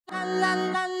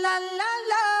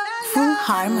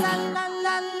harmony.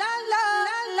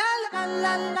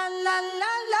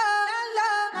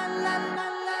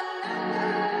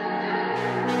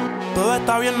 Todo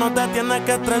está bien, no te tienes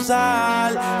que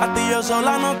estresar. A ti yo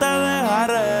sola no te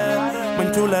dejaré. Me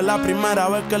enchulé la primera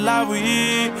vez que la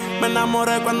vi. Me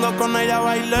enamoré cuando con ella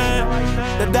bailé.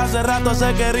 Desde hace rato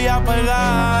se quería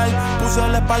pegar. Puso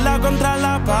la espalda contra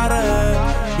la pared.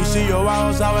 Y si yo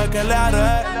bajo, sabe que le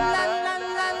haré.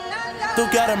 Tú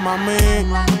quieres, mami.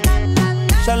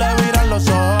 Se le viran los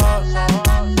ojos.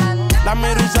 La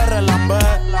miro y se relambe.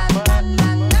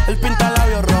 El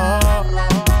pintalabio rojo.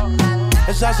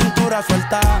 Esa cintura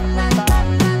suelta.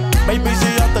 Baby, si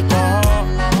yo te cojo,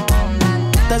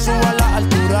 te subo a la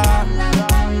altura.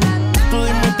 Tú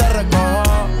dime y te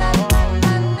recojo.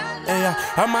 Ella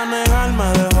a manejar me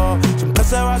dejó. Siempre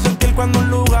se va a sentir cuando un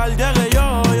lugar llegue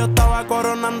yo. Yo estaba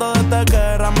coronando desde que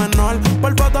era menor.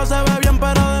 Por foto se ve bien,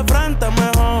 pero de frente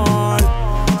mejor.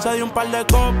 Se dio un par de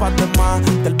copas de más.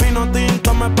 Del vino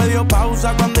tinto me pidió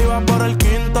pausa cuando iba por el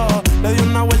quinto. Le di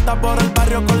una vuelta por el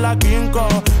barrio con la quinco.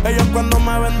 Ellos cuando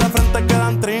me ven de frente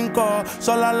quedan trinco.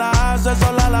 Sola la hace,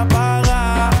 sola la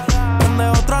paga. Prende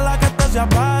otra la que se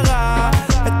apaga.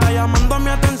 Está llamando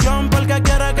mi atención porque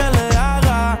quiere que le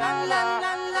haga.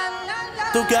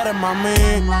 Tú quieres, mami.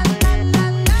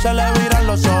 Se le viran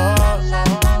los ojos.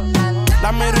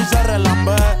 La miro y se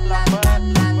relambe.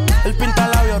 El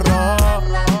pintalabio rojo.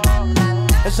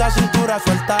 Esa cintura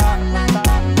suelta.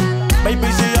 Baby,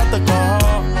 si yo te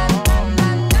cojo,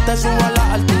 te subo a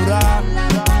la altura.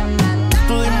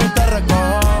 Tú dime y te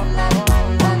recojo.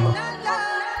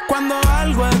 Cuando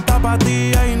algo está para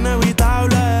ti es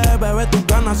inevitable. Bebé, tus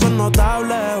ganas son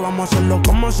notables. Vamos a hacerlo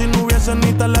como si no hubiese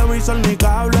ni televisor ni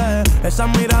cable. Esa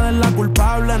mirada es la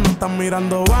culpable. No están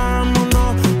mirando,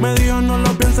 vámonos. Me dijo no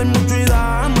lo pienses mucho y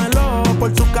dámelo.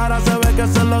 Por su cara se ve que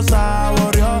se lo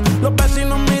saboreó. Los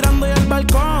vecinos mirando y el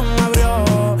balcón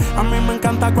abrió. A mí me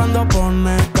encanta cuando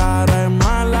pone cara de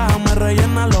mala. Me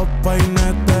rellena los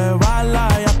peines de bala.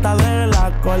 Y hasta de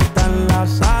la corta en la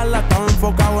sala. Estaba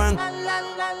enfocado en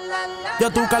yo,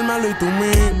 tú, Carmelo y tú,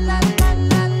 mí.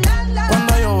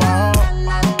 Cuando yo bajo,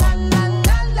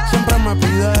 siempre me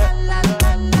pide.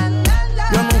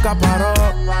 Yo nunca paro.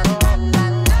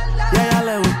 Y a ella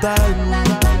le gusta él.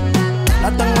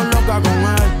 La tengo loca con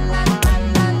él.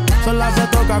 Sola se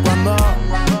toca cuando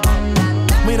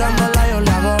mirándola yo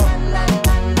le hago.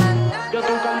 Yo,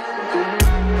 tú, Carmelo y tú, mí.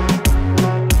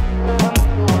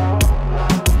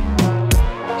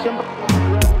 Siempre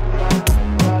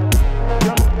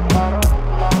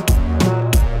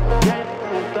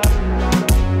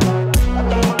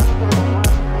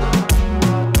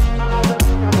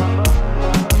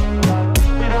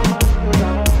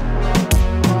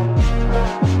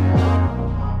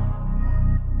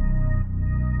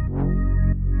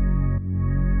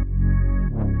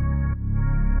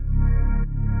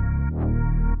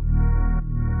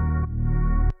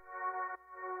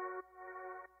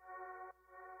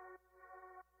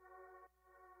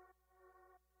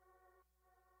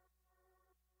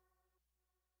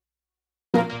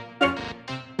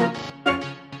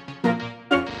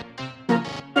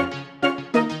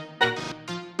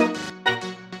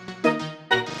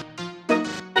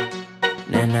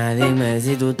nena, dime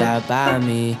si tú estás pa'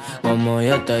 mí, como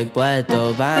yo estoy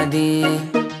puesto pa' ti.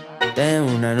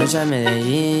 Tengo una noche a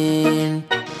Medellín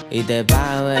y te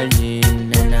pago el jean.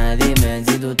 Nena, dime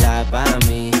si tú estás pa'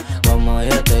 mí, como yo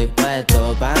estoy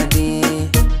puesto pa' ti.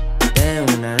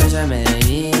 Tengo una noche a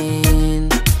Medellín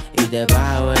y te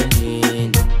pago el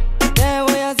jean. Te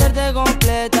voy a hacerte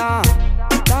completa.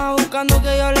 Estás buscando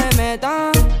que yo le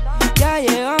meta. Ya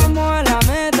llegamos a la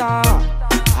meta.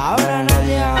 Ahora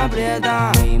nadie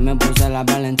aprieta. Y me puse la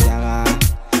Valenciaga.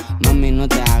 Mami, no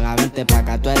te hagas, vente pa'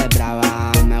 acá, tú eres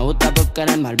brava. Me gusta porque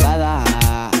eres malvada.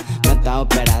 No estás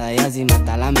operada y así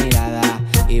mata la mirada.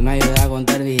 Y me ayuda a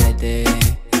contar billete.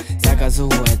 Saca su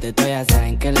juguete, tú ya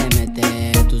saben que le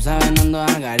mete. Tú sabes, no ando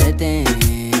al garete.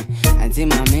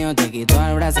 Encima mío te quito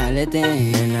el brazalete.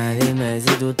 Nena, dime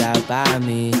si tú estás pa'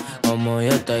 mí, como yo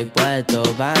estoy puesto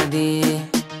pa' ti.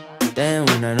 Tengo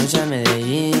una noche a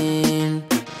Medellín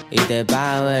y te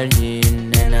pago el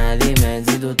jean. Nena, dime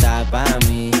si tú estás pa'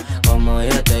 mí, como yo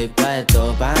estoy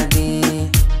puesto pa' ti.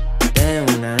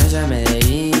 Tengo una noche a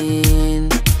Medellín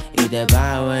y te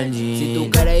pago el jean. Si tú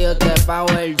quieres yo te pago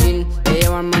el jean. Te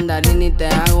llevo al mandarín y te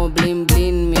hago blin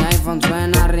blin. Mi iPhone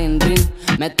suena rin rin.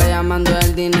 Me está llamando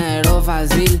el dinero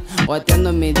fácil, hueteando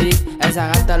en mi drip. Esa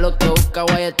gata lo que busca,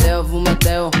 guayeteo,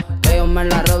 fumeteo. que yo me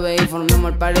la robe y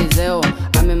formemos el pariseo.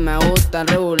 A mí me gusta el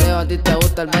rebuleo, a ti te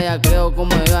gusta el bellaqueo.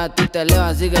 Como yo a ti te leo,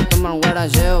 así que toma el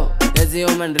guaracheo. Que si yo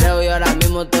me enreo y ahora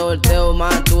mismo te volteo.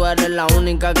 Más tú eres la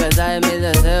única que sabe mis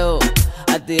deseos.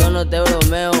 A ti yo no te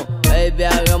bromeo, baby,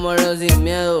 hagámoslo sin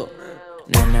miedo.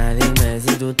 Nena, dime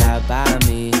si tú estás pa'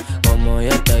 mí, como yo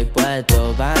estoy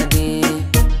puesto pa' ti.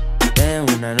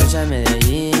 Tengo una noche a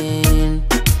Medellín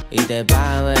y te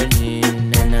pago el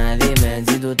jean. Nena, dime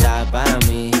si tú estás pa'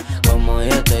 mí, como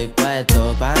yo estoy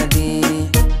puesto pa' ti.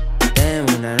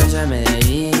 Tengo una noche a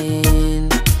Medellín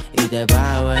y te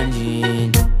pago el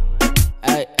jean.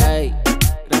 Ey, ey,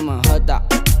 crema J,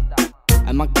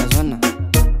 hay más que suena,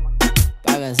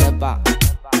 pa' que sepa.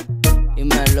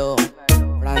 Dímelo,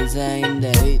 francés in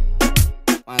the beat,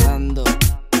 matando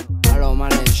a los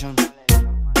malhechón.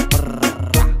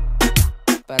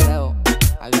 Perreo,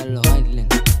 aquí en los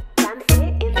Islands.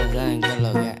 Ya saben que es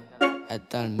lo que es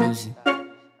el music.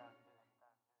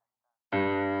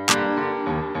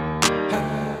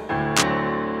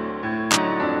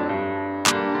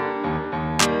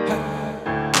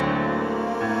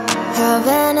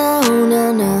 Havana, ooh,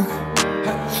 na, na.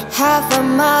 Half of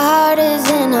my heart is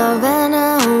in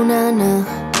Havana, ooh, na, na.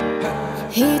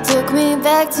 He took me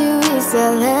back to East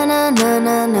Atlanta, na,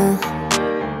 na, na.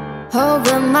 Oh,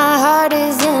 but my heart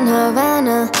is in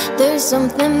Havana. There's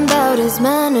something about his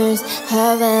manners.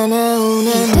 Havana, ooh,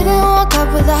 na, na. He didn't walk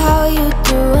up with a how you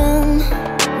doing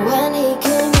when he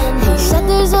came in. He said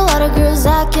there's a lot of girls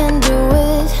I can do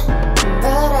it,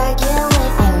 but I can't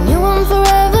with you. I knew him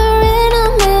forever in a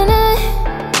minute.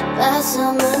 Last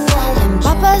summer night, and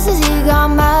Papa says he got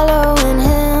Milo in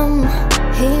him.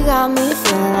 He got me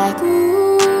feeling like ooh.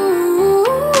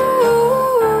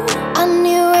 I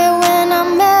knew it when I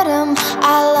met him.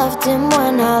 I loved him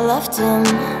when I left him.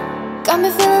 Got me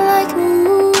feeling like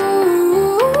ooh.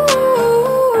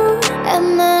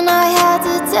 And then I had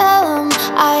to tell him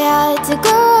I had to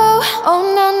go. Oh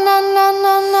na na na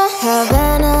na na.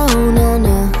 Havana, ooh na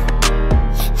na.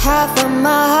 Half of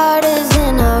my heart is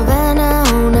in Havana,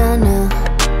 ooh na na.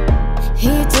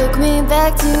 He took me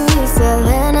back to East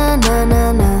Atlanta, na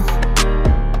na na.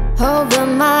 Oh, but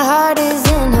my heart is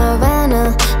in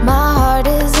Havana. My heart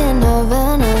is in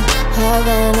Havana.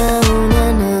 Havana, ooh na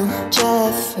na.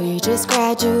 Jeffrey just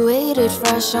graduated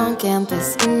fresh on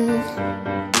campus.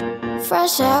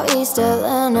 Fresh out East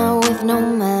Atlanta with no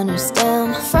manners,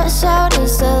 damn. Fresh out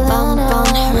East Atlanta. Bump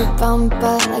on her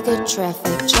bumper like a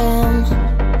traffic jam.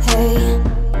 Hey,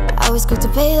 I was quick to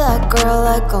pay that girl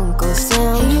like Uncle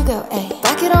Sam. Here you go, ayy.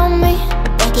 Back it on me,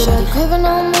 back it up. Craving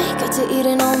on me, got to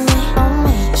eating on me, on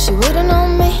me. She waiting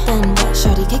on me, then what?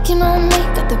 Shorty kicking on me,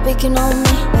 got the bacon on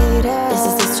me. Later, this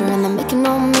is history and they're making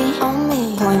on me, on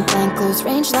me. Point blank, close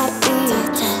range, that beat.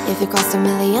 If it costs $1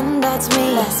 million, that's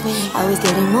me. I was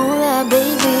getting more that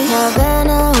baby.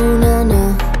 Havana, ooh na na.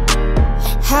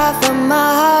 Half of my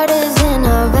heart is in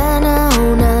Havana,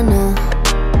 ooh na na.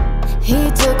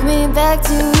 He took me back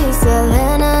to East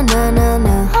Atlanta,